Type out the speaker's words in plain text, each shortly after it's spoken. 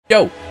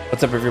Yo,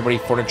 what's up everybody,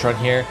 Fortitron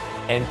here,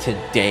 and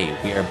today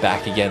we are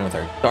back again with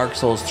our Dark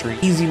Souls 3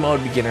 Easy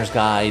Mode Beginner's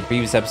Guide.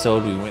 Previous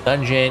episode we went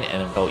dungeon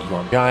and we built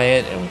Yorm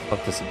Giant and we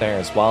put this in there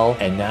as well,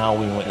 and now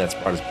that's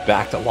brought us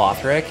back to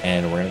Lothric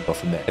and we're gonna go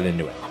from there, get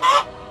into it.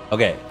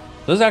 Okay,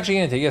 so this is actually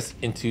gonna take us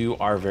into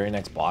our very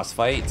next boss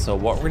fight. So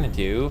what we're gonna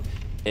do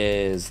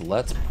is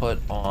let's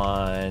put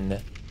on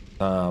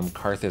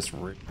Karthus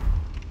Root,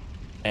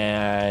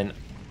 and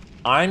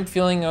I'm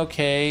feeling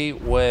okay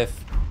with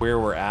where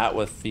we're at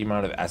with the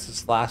amount of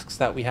Estus flasks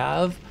that we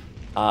have,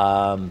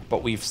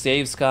 but we've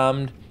save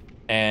scummed,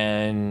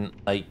 and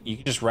like you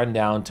can just run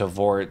down to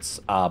Vort's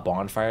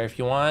bonfire if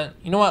you want.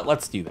 You know what?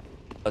 Let's do that.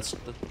 Let's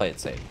play it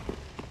safe.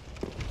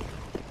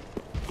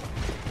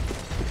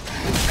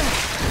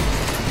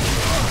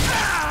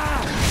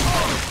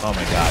 Oh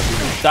my god, you're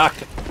stuck.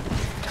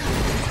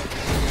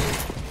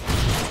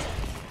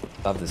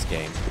 Love this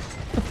game.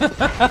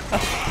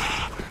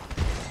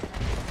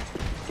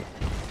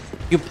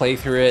 You play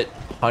through it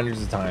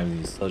hundreds of times,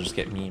 you still just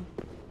get mean.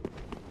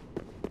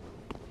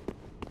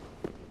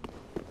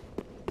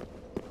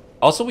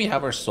 Also, we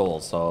have our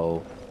souls,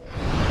 so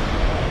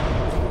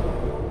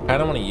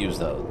kind of want to use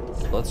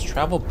those. Let's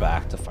travel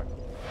back to fire.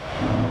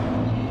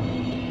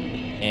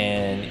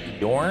 And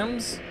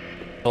Yorm's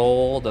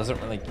soul doesn't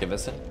really give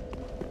us any.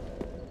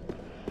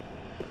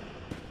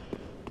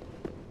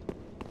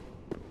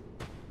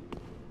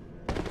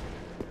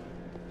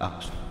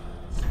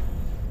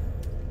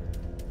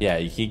 Yeah,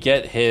 you can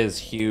get his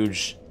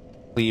huge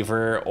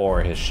cleaver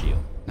or his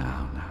shield.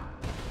 No.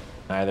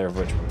 Neither of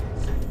which.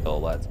 So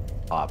let's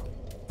pop.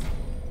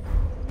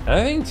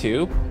 Another thing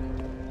too,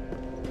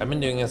 I've been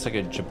doing this like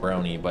a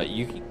jabroni, but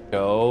you can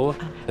go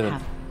to the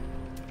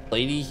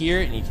lady here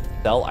and you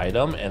can sell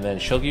item, and then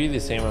she'll give you the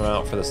same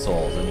amount for the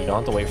souls, and you don't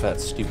have to wait for that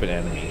stupid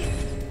animation.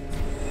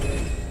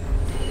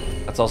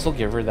 Let's also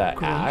give her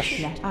that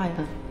ash. I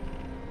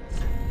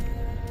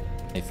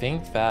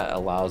think that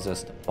allows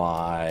us to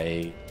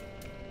buy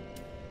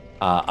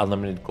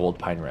unlimited gold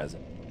pine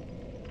resin.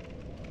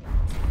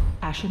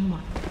 Ashen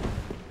one.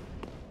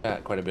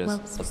 Got quite a bit.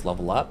 Let's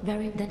level up.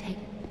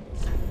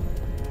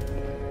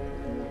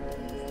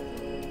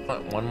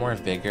 One more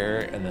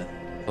vigor, and then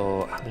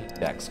so how many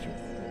decks?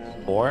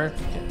 4.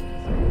 Okay.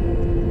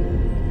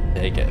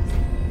 Take it.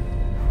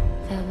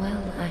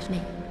 Farewell,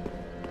 Ashley.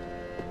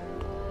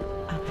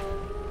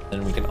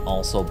 Then we can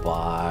also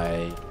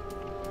buy.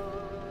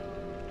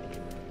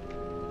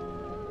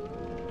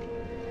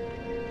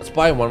 Let's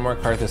buy one more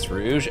Karthus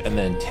Rouge and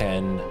then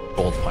 10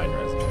 gold pine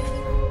resin.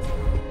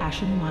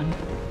 Ashen one.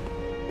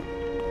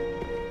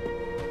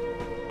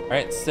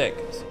 Alright, sick.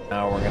 So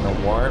now we're gonna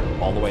warp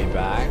all the way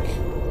back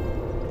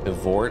to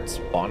Vort's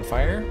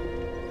bonfire.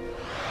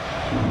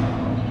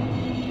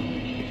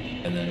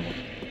 And then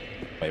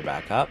way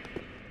back up.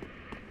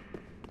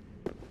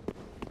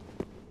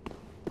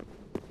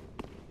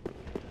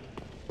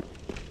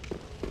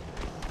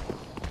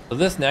 So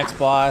this next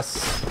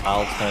boss,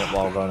 I'll explain it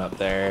while we're going up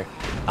there,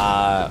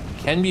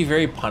 can be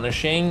very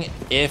punishing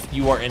if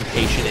you are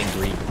impatient and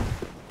greedy.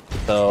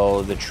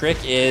 So the trick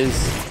is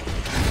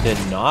to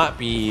not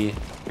be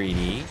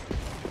greedy.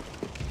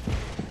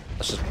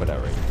 Let's just put that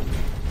right here.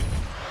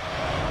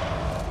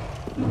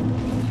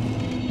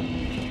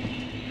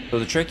 So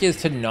the trick is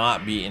to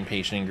not be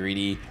impatient and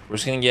greedy. We're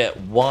just gonna get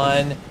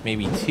 1,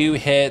 maybe 2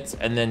 hits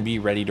and then be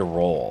ready to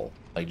roll.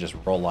 Like just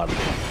roll out of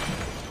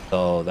it.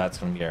 So that's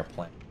gonna be our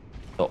plan.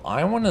 So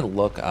I want to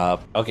look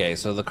up. Okay,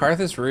 so the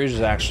Karthus Rouge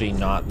is actually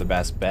not the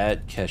best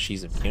bet because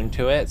she's immune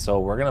to it. So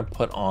we're gonna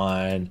put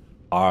on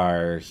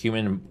our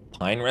human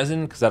pine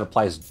resin because that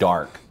applies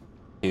dark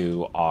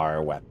to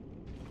our weapon.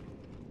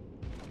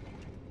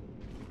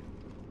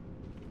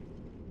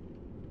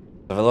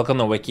 If I look on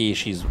the wiki,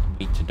 she's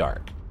weak to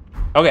dark.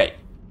 Okay,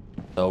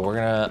 so we're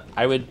gonna.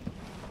 I would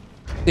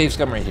save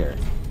scum right here.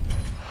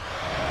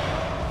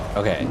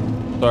 Okay,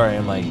 sorry,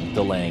 I'm like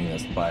delaying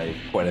this by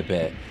quite a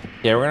bit.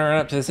 Yeah, we're gonna run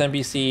up to this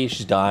NPC.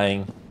 She's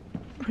dying.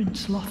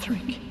 Prince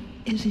Lothric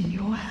is in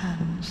your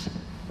hands.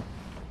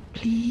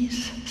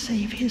 Please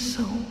save his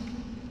soul.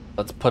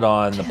 Let's put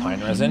on the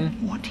pine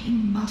resin. What he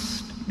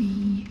must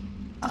be,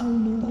 a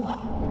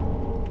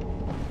law.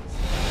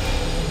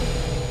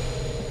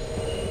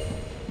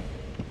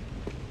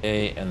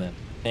 Okay, and then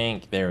I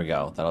think there we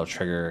go. That'll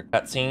trigger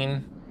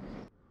cutscene.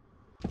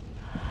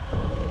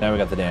 Now we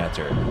got the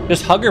dancer.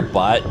 Just hug her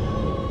butt.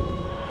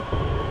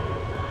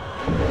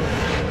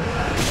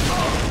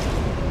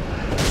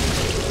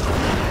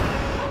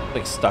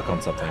 Like stuck on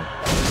something.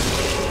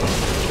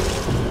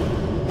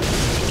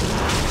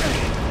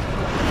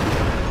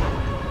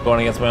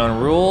 Going against my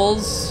own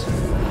rules.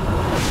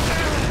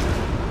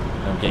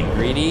 I'm getting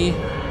greedy.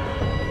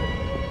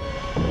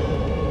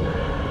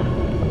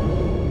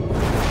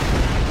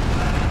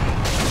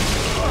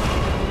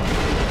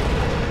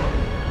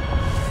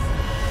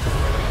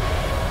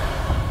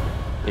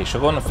 Okay, she'll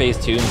go into phase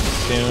 2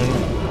 soon.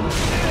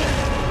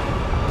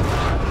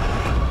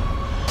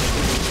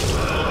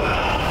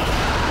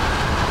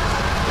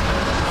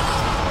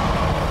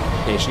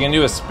 Okay, she's gonna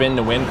do a spin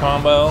to win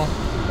combo.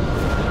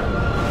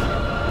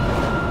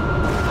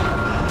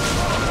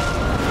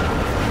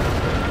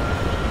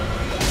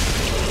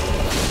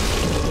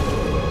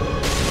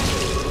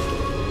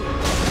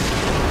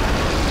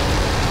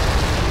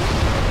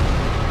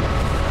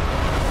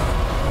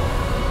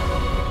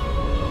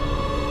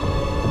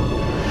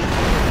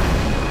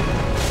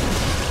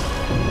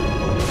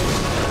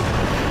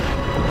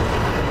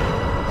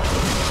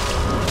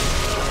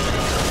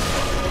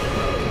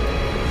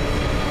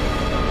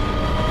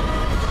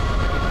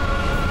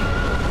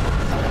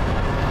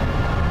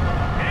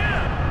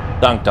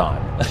 Dunked on.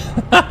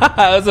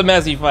 It was a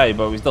messy fight,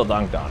 but we still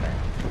dunked on her.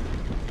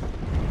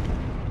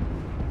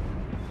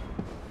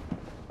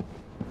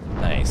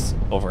 Nice.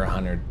 Over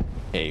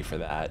 100K for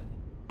that.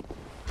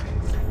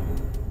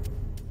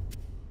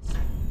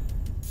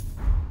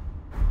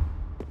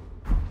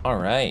 All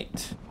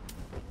right.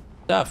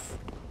 Stuff.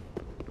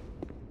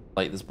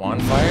 Light this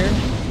bonfire.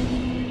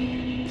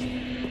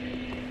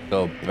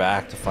 Go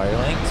back to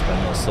Firelink,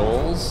 spend those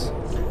souls.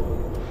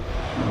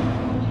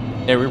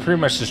 Yeah, we're pretty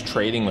much just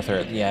trading with her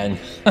at the end.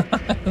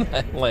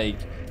 Like,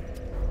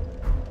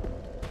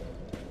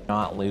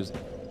 not losing.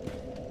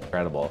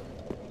 Incredible.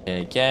 And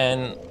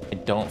again, I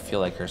don't feel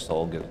like her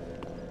soul gives.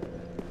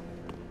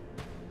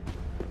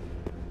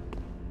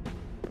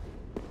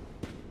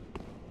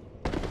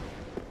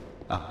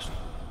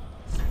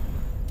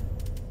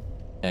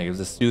 Yeah, it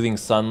gives us soothing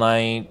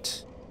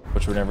sunlight,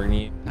 which we're never gonna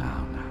need.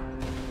 No.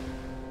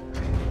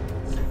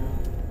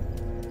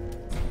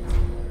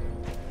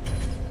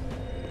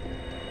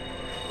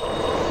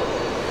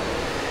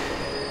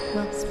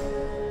 Looks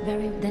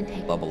very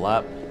then Level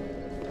up.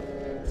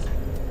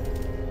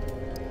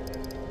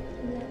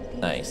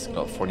 Nice.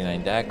 Got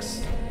 49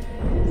 dex.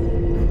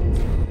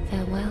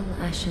 Farewell,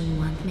 Ashen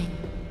One. Me.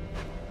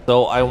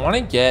 So I want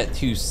to get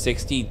to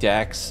 60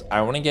 dex.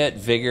 I want to get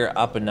vigor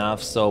up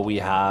enough so we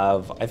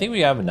have, I think we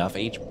have enough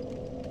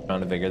HP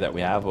amount of vigor that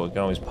we have, but we can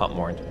always pump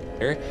more into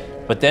vigor.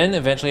 But then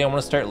eventually I want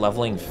to start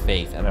leveling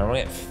faith, and I want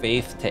to get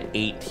faith to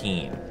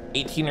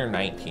 18 or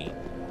 19.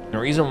 And the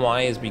reason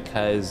why is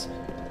because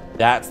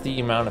that's the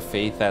amount of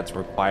faith that's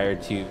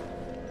required to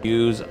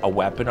use a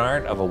weapon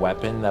art of a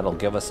weapon that'll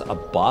give us a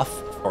buff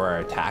for our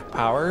attack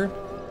power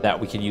that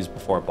we can use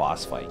before a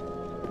boss fight.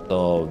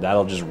 So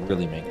that'll just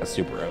really make us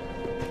super OP.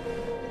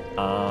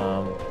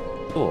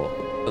 Cool.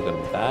 Feel good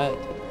with that.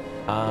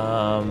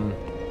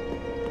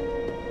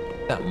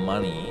 That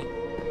money.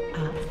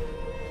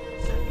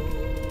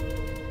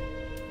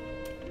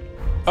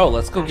 Oh,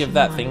 let's go give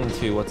that thing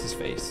to what's his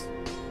face.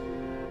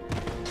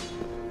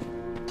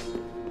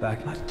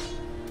 Backlight.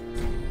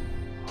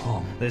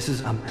 Oh, this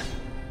is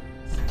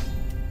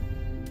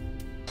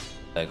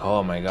Like,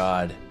 oh my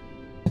god.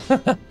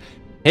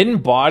 Hidden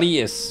body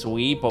is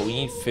sweet, but we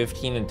need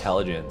 15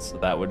 intelligence, so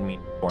that would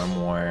mean 4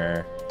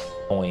 more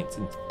points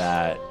into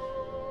that.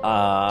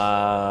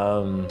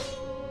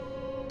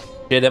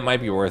 Shit, it might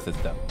be worth it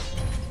though.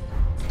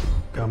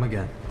 Come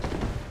again.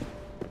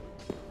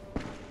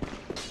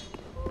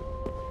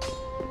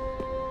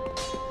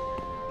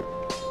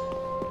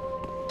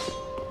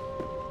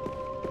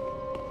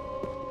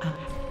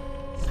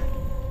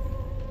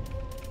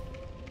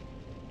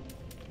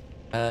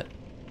 At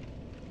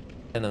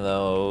 10 of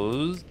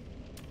those,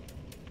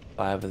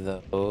 5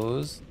 of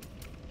those.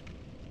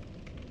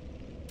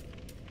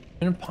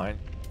 I'm gonna pine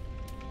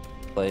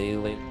play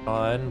later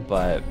on,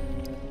 but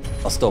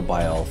I'll still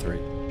buy all 3.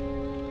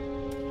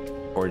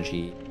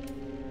 4G.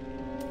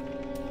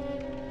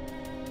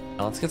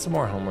 Now let's get some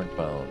more homeward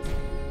bone.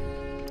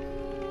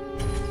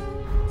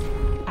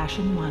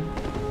 Ashen One.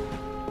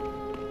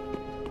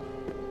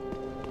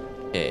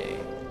 Okay.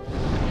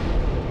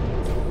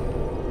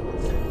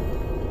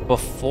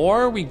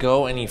 Before we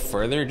go any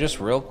further, just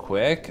real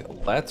quick,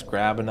 let's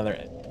grab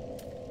another.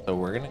 So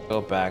we're gonna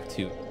go back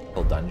to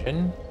the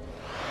dungeon.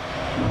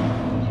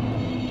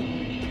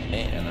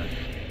 And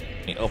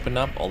we open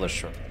up all the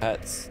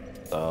shortcuts.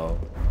 So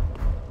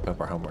go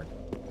for homework.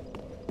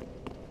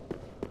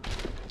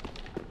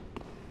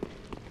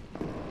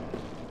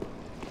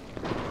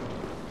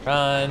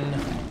 Run.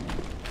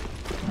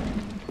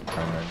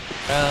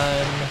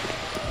 Run.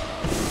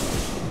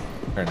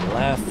 Turn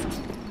left.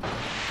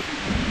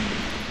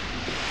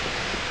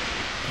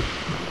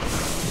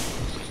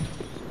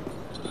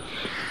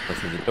 Go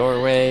through the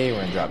doorway.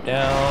 We're gonna drop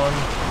down.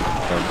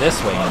 Go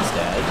this way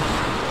instead.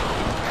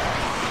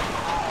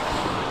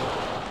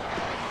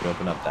 We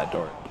open up that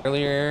door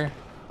earlier.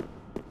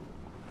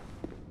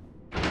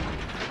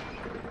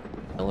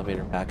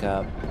 Elevator back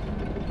up.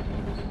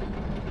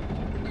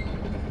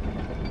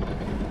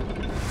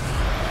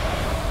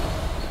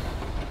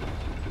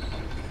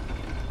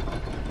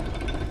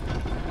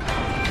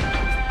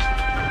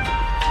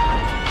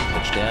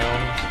 Switch down.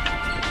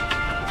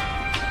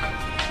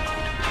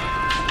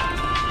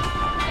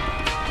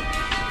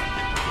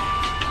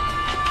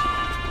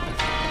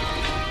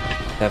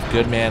 Have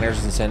good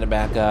manners and send it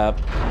back up.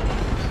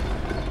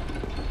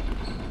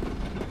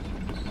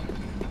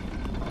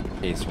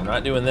 Okay, so we're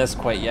not doing this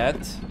quite yet,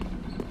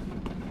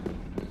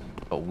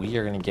 but we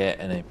are gonna get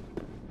an.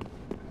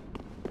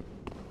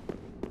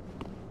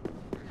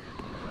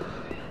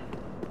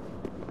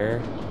 I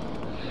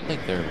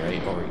think they're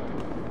right over here,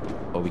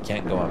 but we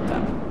can't go up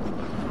that.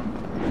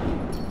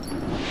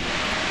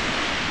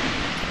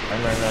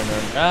 Run, run, run,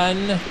 run,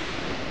 run!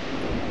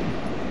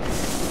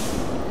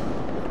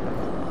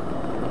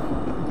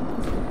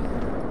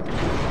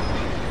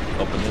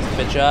 Open this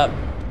bitch up.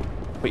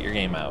 Put your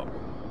game out.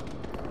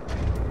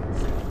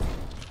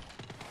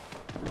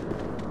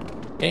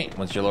 Okay,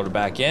 once you're loaded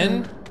back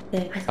in,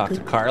 talk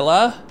to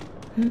Carla.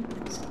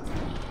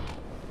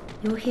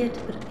 You're here to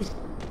put a piece.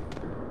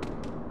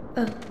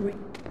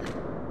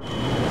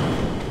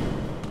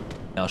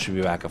 Now should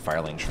be back at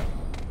Firelink Shrine.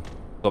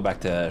 Go back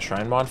to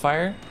Shrine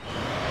Bonfire.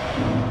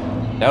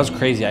 That was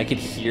crazy. I could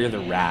hear the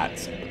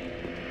rats.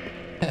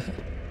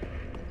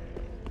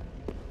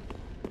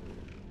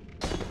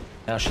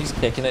 Now she's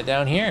kicking it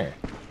down here.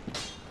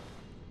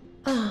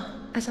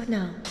 I thought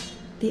now,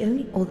 the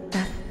only old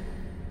that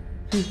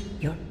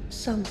you're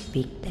so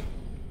big then.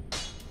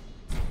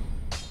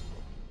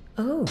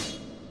 Oh,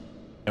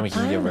 And we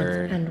can give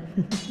her... and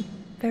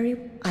very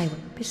I will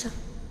pizza.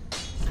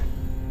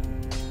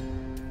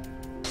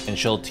 And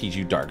she'll teach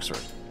you Dark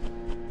Sword.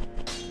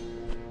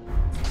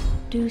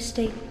 Do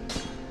stay.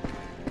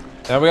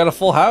 Now we got a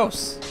full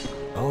house.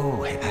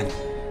 Oh, hey, man.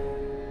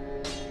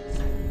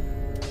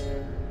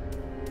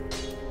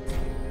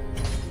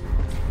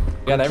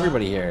 We got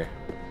everybody here.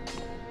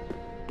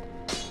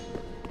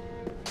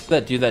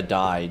 That dude that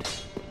died.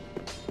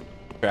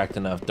 Tracked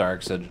enough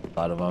darks a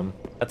lot of them.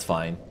 That's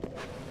fine.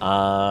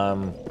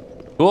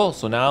 Cool.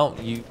 So now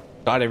you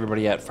got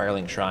everybody at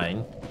Firelink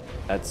Shrine.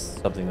 That's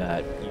something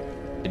that you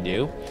can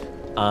do.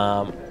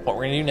 What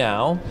we're gonna do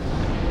now?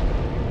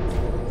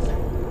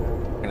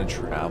 We're gonna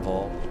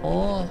travel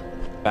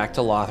back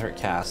to Lothric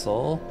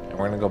Castle, and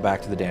we're gonna go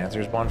back to the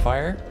Dancer's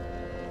Bonfire.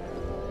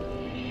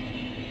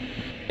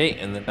 Okay,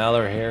 and then now that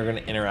we're here, we're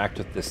gonna interact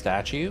with the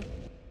statue.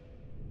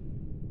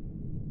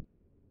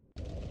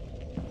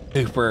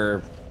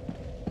 Super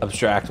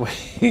abstract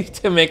way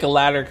to make a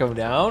ladder come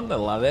down. I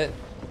love it.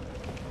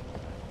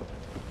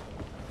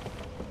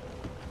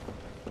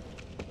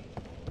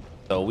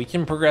 So we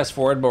can progress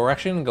forward, but we're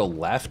actually gonna go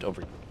left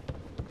over.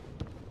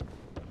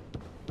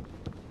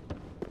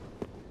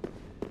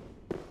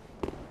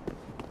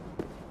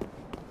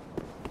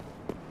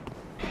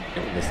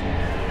 This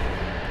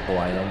whole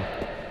item.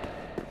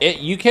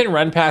 You can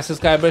run past this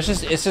guy, but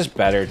it's just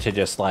better to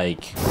just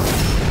like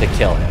to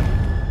kill him.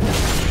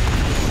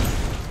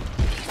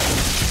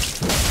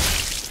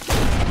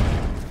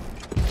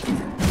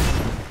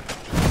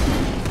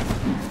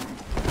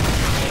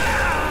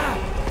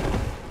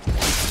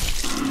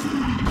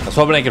 I was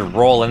hoping I could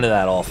roll into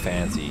that all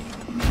fancy.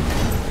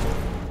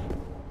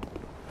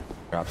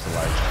 Drops a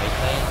large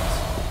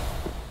titanite.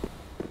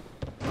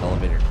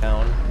 Elevator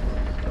down.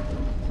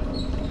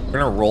 We're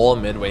gonna roll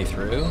midway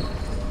through.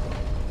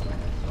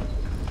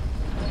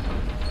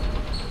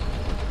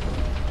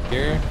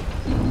 Here.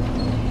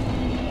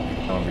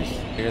 Over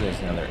here, there's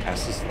another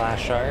Estus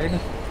shard.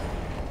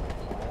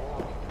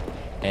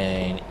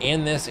 And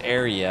in this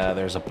area,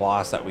 there's a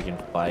boss that we can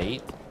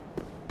fight.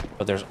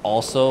 But there's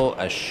also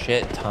a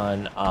shit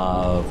ton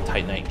of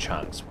Titanite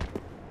chunks.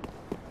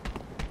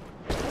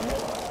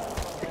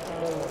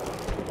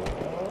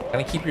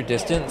 Kind of keep your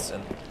distance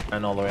and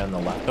run all the way on the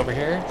left over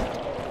here.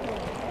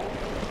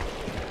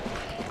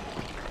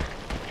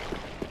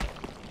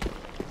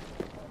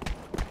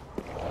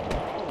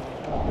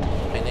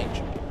 Titanite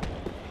chunk.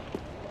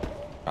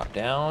 Drop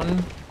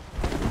down.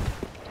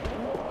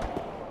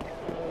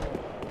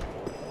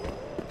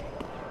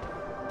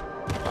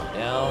 Drop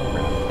down.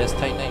 Grab this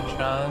Titanite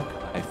chunk.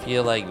 I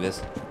feel like this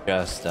is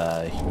just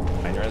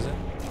human resin.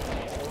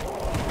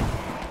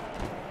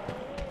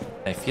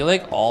 I feel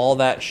like all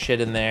that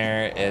shit in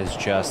there is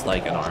just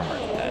like an armor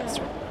set.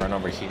 So run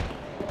over here.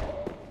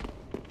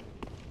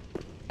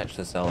 Catch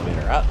this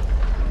elevator up.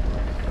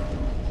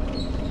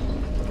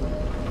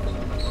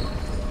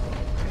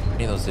 How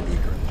many of those did we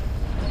grab?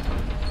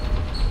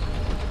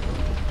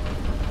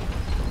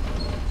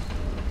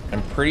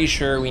 I'm pretty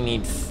sure we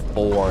need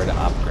 4 to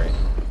upgrade.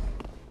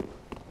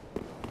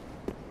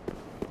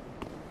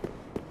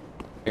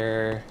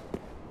 Here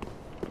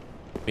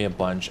be a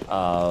bunch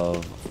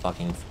of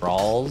fucking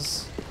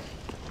thralls.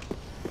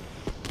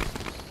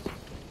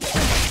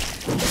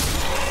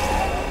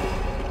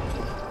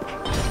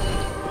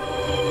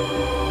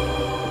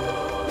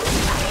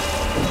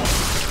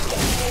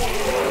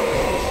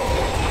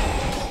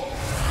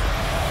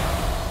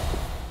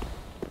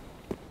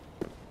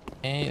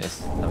 Okay, this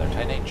is another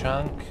Titanite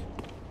chunk.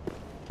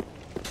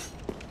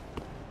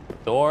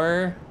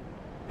 Door.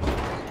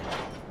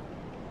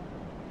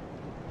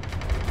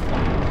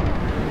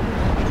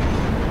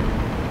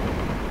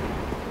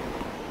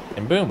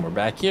 And boom, we're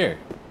back here.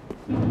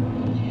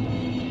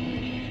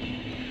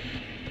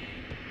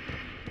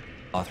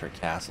 Lothric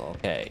Castle.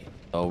 Okay,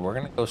 so we're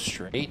gonna go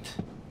straight.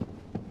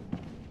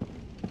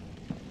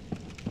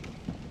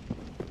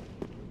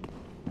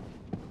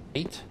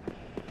 Eight.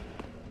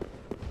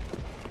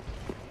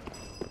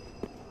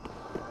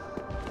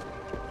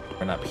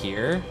 Run up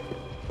here.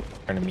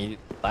 Turn immediately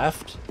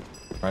left.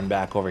 Run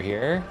back over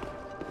here.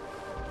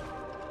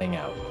 Hang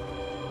out.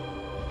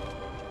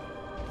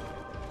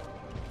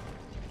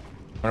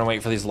 I'm gonna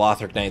wait for these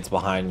Lothric Knights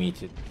behind me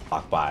to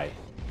walk by.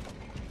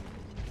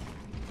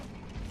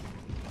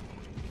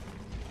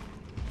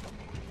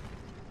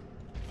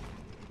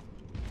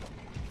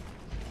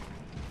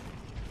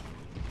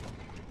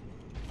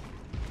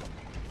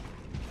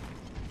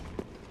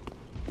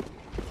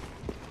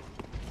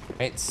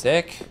 Right,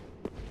 sick.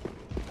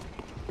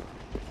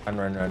 Run,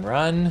 run, run,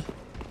 run.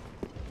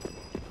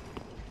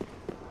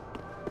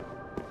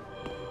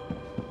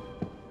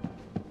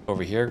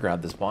 Over here,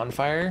 grab this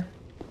bonfire.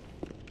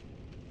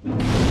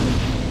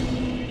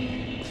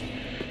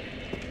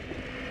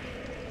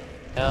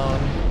 Down.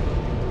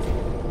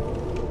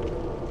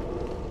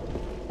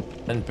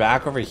 Then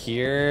back over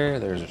here,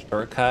 there's a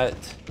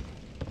shortcut.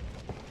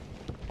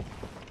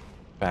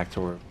 Back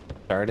to where we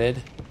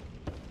started.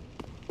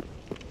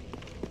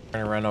 We're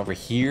gonna run over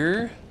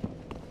here.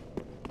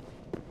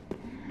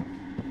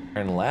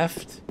 Turn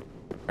left.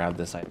 Grab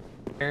this item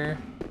here.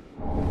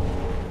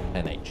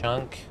 And a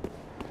chunk.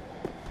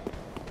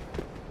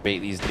 Bait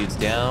these dudes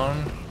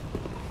down.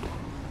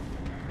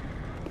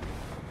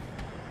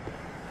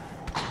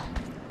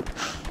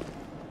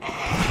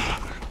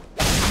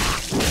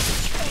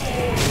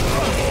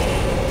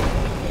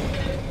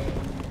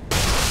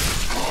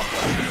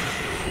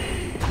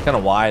 Kind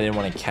of why I didn't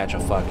want to catch a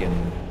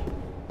fucking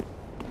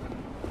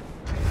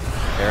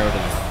arrow to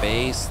the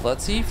face.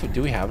 Let's see if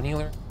do we have any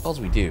other spells?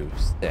 We do.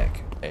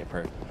 Stick. Okay,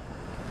 perfect.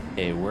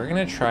 Okay, we're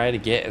gonna try to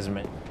get as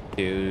many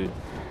dudes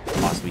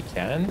as possibly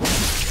can.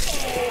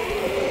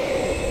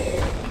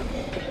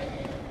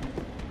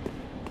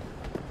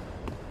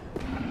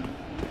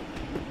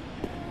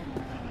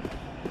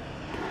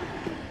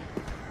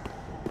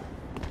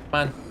 Come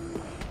on.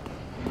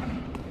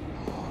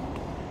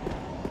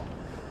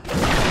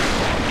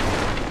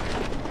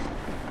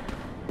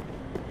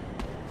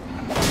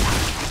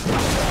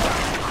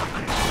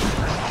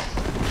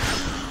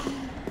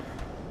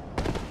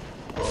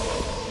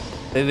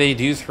 They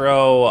do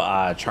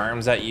throw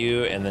charms at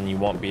you, and then you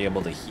won't be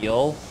able to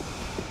heal.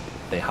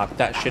 They huck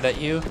that shit at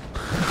you.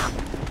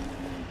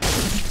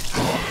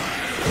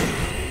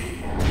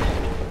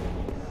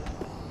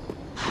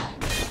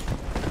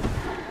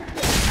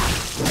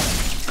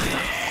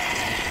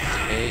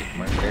 Okay,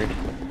 murdered.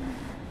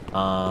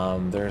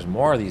 There's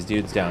more of these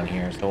dudes down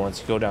here. So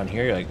once you go down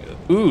here, you're like,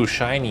 ooh,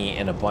 shiny,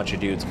 and a bunch of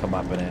dudes come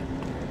up in it.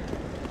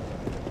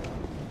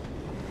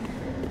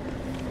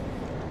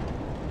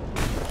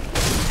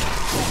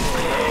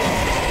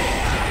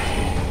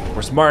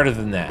 We're smarter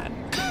than that.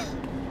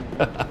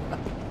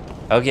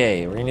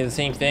 Okay, we're gonna do the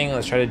same thing.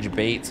 Let's try to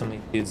debate some of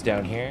these dudes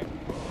down here.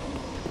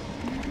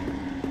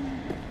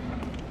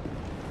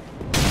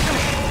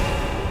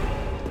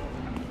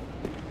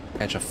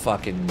 Catch a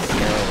fucking arrow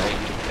right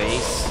in the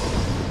face.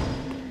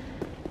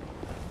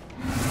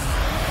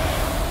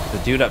 The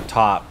dude up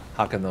top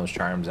hucking those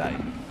charms at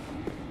you.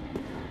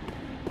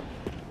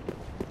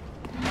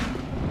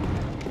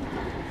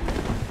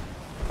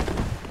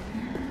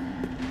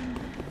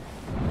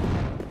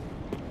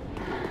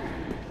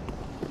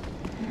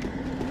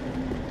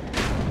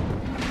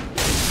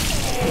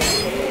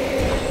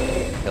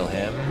 Kill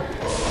him.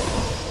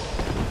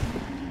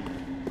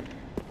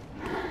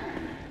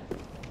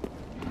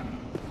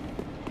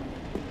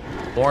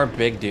 More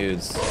big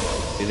dudes.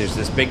 See, there's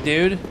this big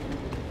dude.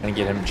 I'm gonna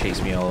get him to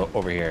chase me all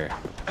over here.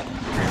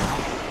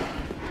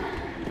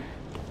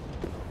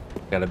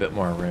 Got a bit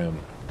more room.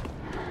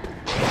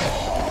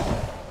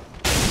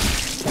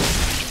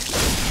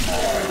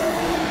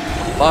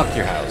 Fuck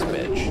your house,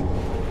 bitch.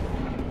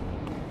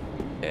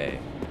 Okay.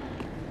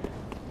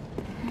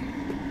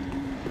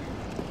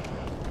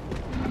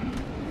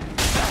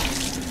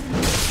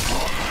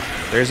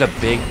 There's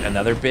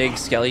another big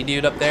skelly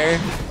dude up there.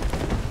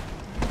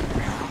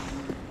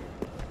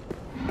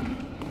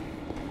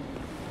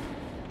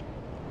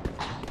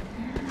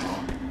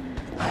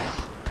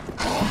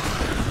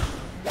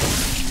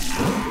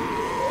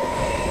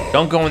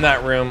 Don't go in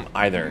that room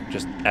either,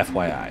 just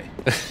FYI.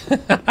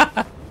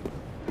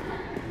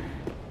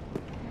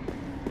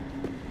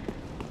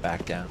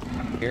 Back down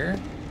here.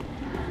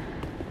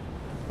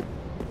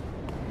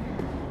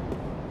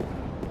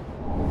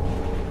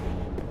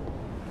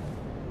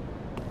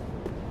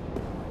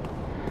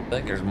 I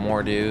think there's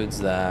more dudes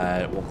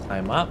that will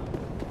climb up.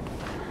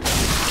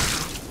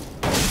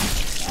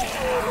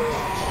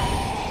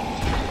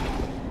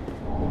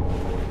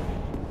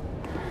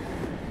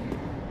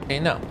 Okay,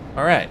 no.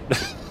 All right.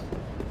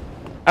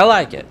 I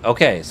like it.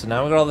 Okay, so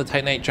now we got all the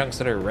Titanite chunks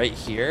that are right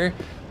here.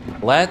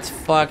 Let's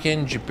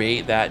fucking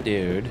debate that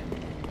dude.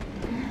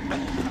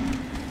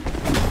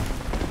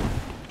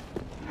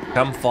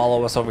 Come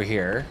follow us over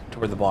here to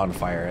where the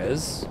bonfire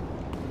is.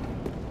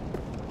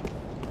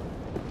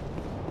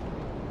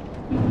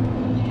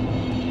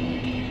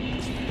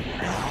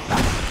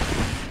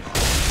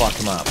 Fuck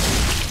him up.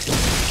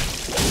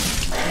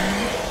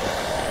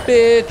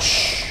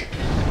 Bitch!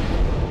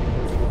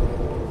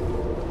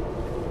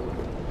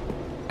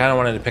 Kinda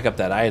wanted to pick up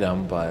that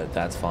item, but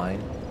that's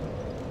fine.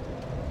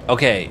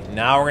 Okay,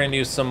 now we're gonna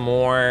do some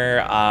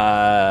more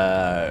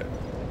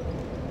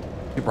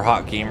super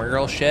hot gamer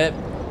girl shit.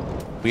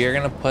 We are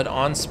gonna put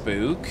on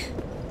Spook.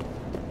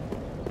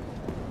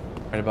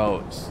 Right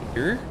about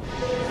here.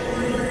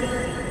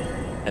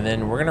 And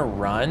then we're gonna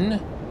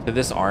run to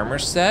this armor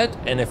set,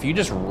 and if you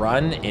just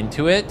run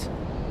into it,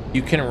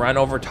 you can run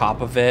over top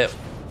of it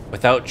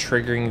without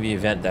triggering the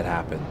event that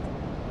happened.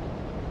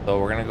 So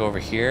we're gonna go over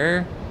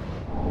here,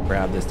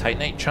 grab this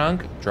Titanite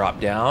chunk, drop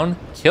down,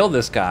 kill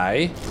this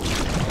guy.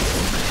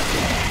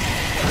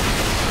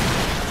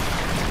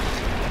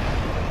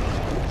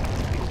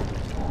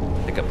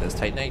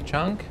 Titanite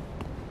chunk.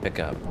 Pick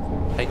up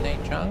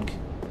Titanite chunk.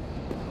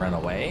 Run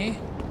away.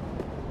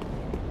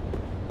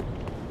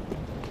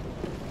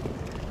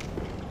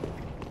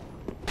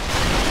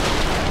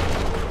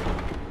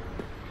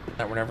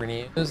 That we're never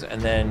gonna use.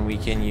 And then we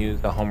can use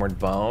the homeward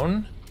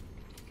bone.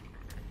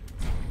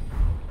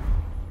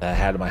 That I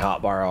had my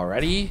hotbar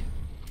already.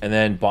 And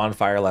then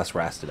bonfire less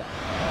rested at.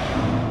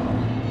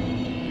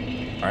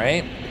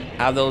 Alright.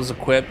 Have those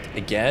equipped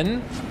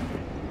again.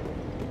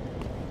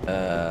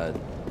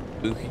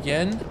 Book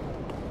again.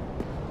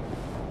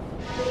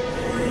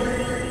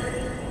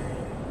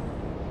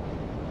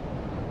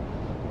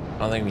 I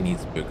don't think we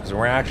need spook because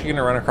we're actually going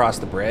to run across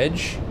the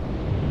bridge,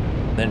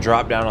 then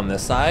drop down on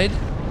this side,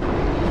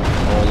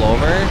 roll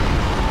over,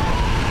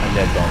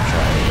 undead bone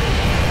shrine,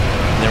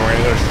 and then we're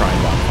going to go to shrine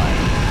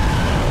bonfire.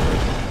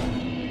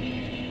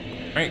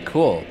 All right,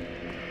 cool.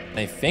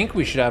 I think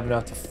we should have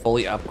enough to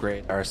fully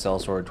upgrade our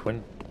sellsword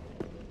twin.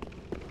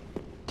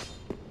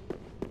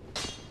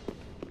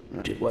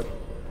 What?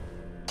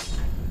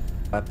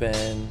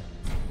 Weapon.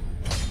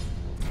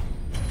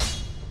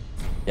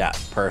 Yeah,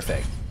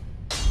 perfect.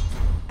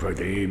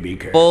 Pretty be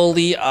careful.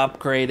 Fully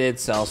upgraded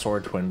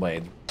sellsword twin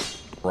blade.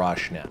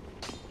 Rush now.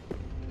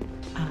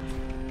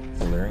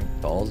 Alluring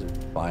dolls,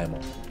 buy them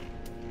all.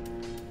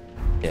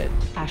 Good.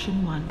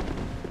 Ashen 1.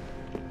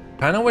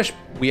 Kind of wish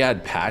we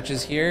had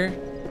patches here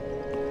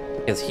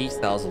because he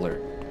sells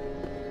alert.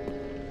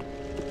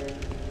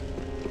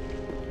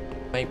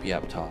 Might be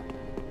up top.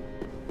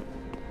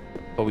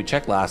 But we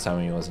checked last time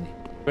when he wasn't here.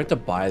 We have to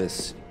buy this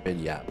stupid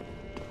yap.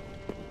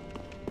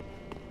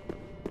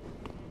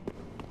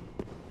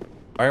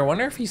 I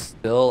wonder if he's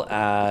still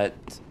at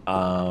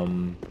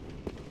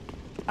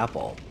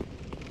Apple.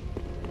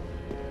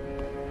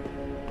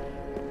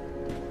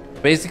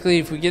 Basically,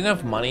 if we get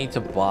enough money to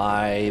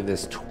buy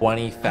this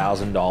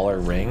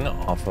 $20,000 ring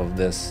off of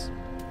this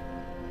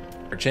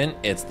merchant,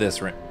 it's this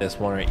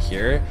one right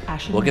here.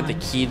 We'll get the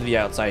key to the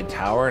outside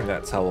tower, and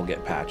that's how we'll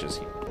get patches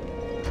here.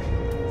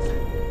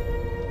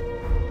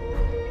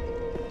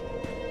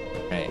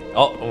 Right.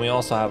 Oh, and we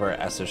also have our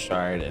Essus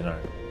shard and our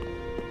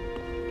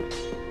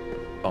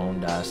bone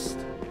dust.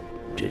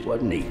 Just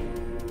wasn't neat.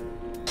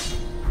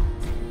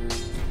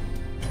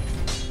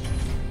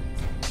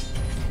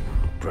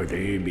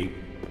 Pretty be.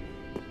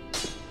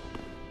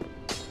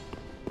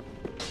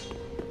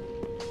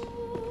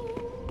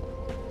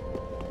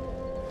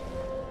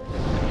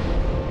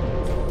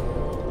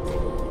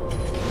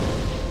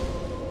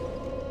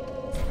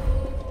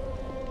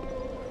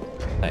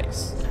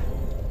 Nice.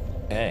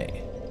 Okay.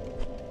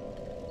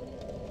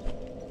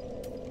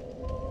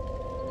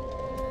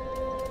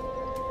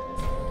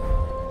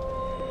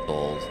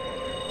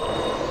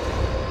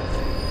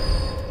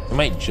 We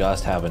might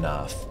just have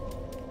enough.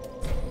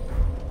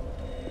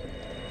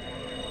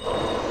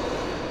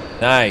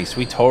 Nice,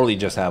 we totally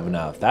just have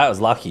enough. That was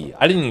lucky.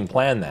 I didn't even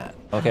plan that.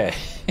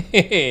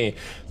 Okay.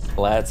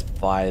 Let's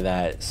buy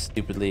that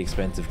stupidly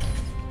expensive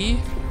key.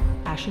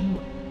 Ashen.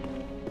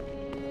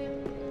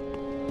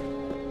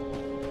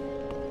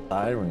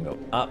 Side, we're gonna go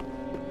up.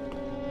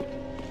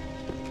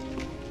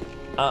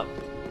 Up.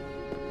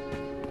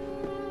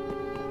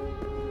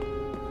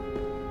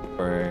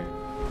 For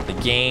the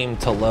game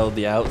to load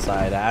the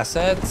outside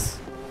assets.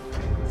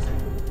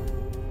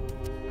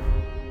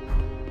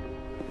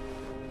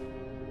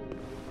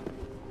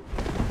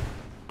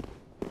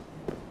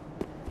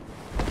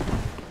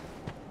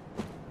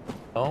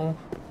 Oh.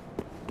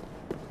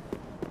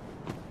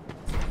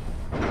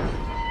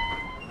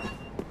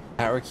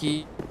 Power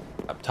key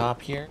up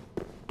top here.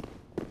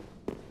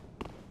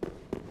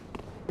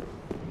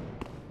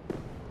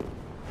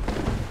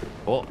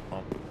 Oh,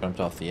 jumped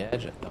off the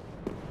edge.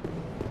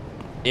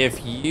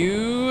 If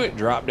you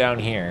drop down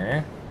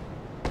here,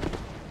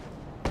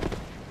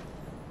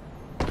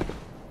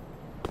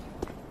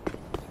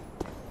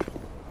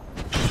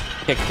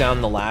 kick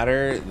down the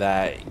ladder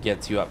that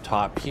gets you up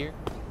top here,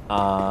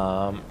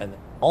 and then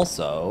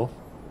also,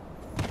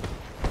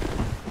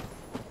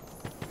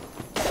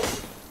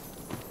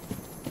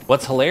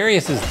 what's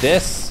hilarious is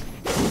this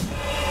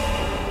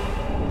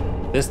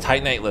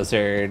Titanite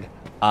lizard.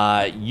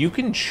 You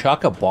can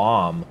chuck a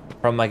bomb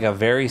from like a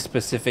very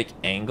specific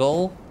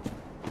angle.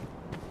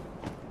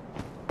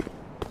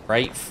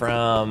 Right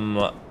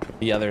from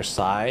the other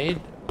side,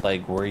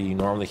 like where you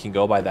normally can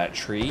go by that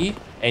tree,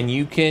 and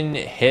you can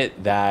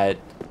hit that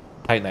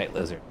Titanite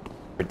lizard.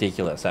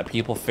 Ridiculous that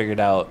people figured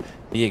out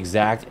the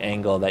exact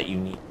angle that you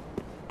need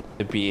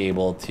to be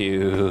able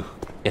to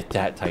get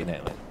that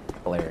Titanite lizard.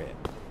 Hilarious.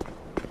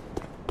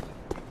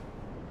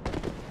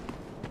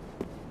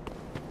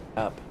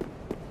 Up.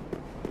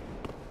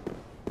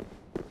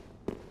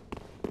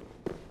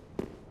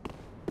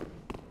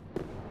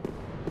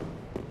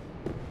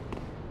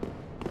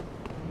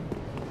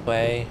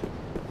 Way.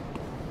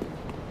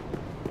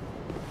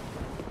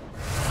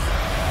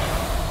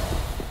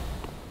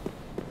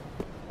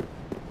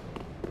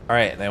 All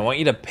right, and I want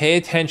you to pay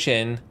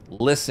attention,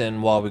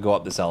 listen while we go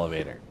up this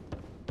elevator.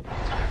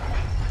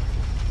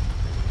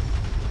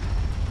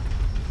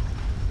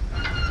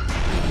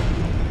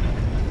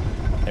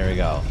 There we we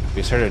go.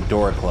 We just heard a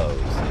door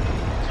close.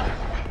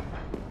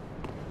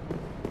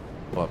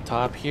 Go up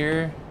top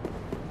here.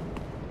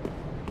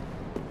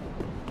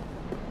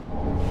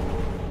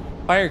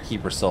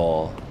 Firekeeper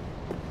soul.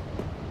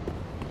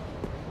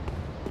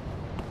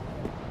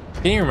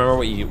 Can you remember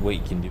what you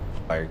can do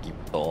with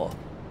Firekeeper soul?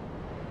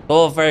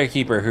 Soul of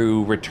Firekeeper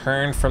who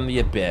returned from the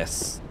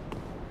abyss.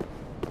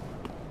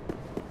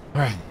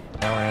 Alright,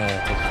 now we're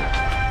gonna take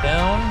it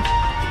down.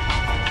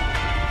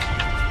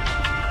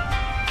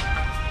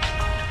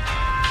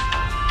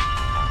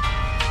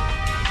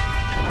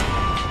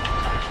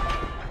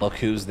 Look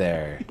who's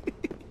there.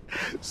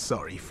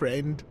 Sorry,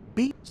 friend.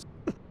 Beats.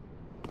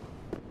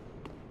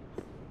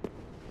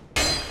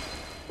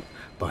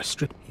 By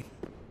stripping.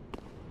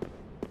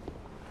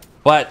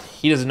 But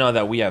he doesn't know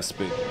that we have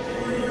spook.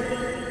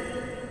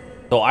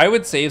 So I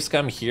would save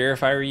Scum here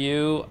if I were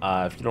you,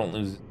 if you don't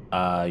lose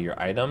your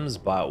items,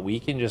 but we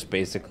can just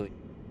basically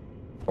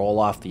roll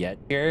off the edge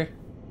here.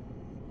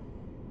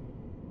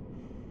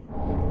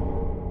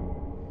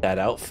 That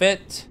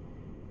outfit.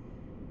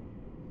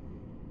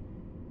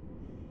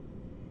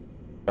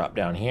 Drop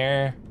down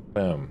here.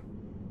 Boom.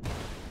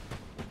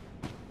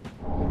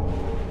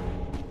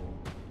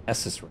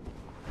 That's just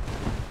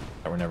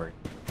that we're never.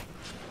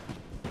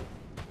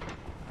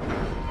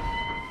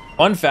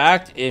 Fun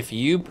fact, if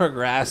you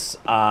progress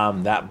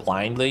that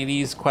blind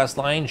lady's quest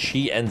line,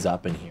 she ends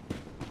up in here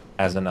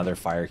as another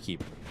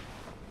firekeeper.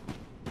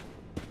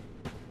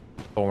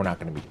 But we're not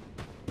going to be.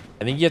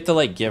 I think you have to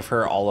like give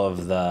her all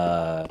of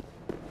the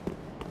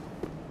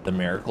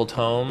miracle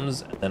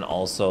tomes and then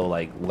also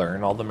like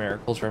learn all the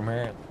miracles from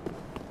her.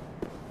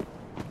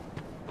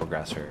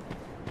 Progress her.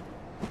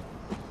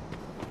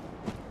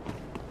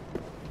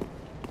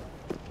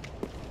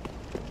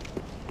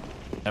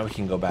 Now we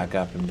can go back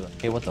up and be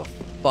like, hey, what the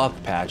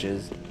fuck,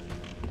 Patches?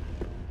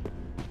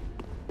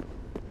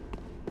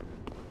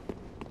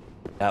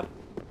 Yep.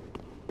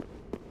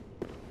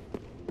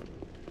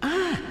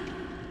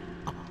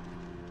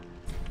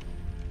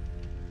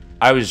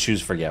 I would just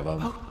choose forgive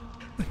him.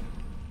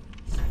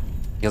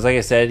 Because like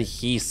I said,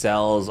 he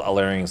sells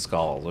alluring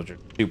skulls, which are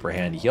super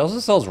handy. He also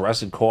sells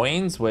rusted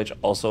coins, which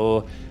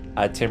also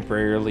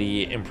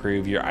temporarily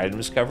improve your item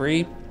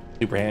discovery.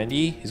 Super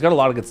handy. He's got a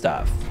lot of good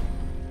stuff.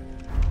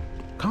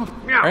 All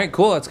right,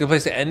 cool. That's a good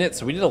place to end it.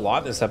 So we did a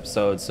lot this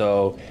episode.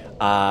 So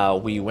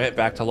we went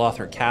back to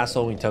Lothric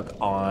Castle. We took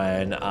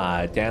on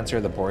Dancer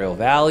of the Boreal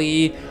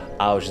Valley,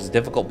 which is a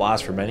difficult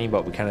boss for many,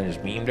 but we kind of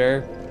just memed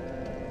her.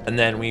 And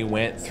then we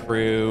went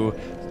through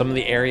some of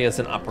the areas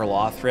in Upper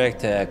Lothric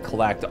to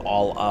collect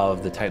all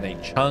of the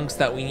Titanite chunks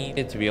that we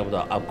needed to be able to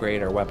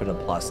upgrade our weapon to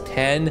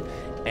 +10.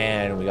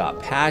 And we got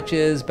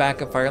Patches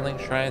back at Firelink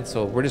Shrine.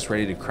 So we're just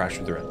ready to crush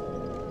through it.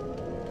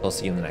 We'll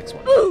see you in the next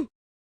one.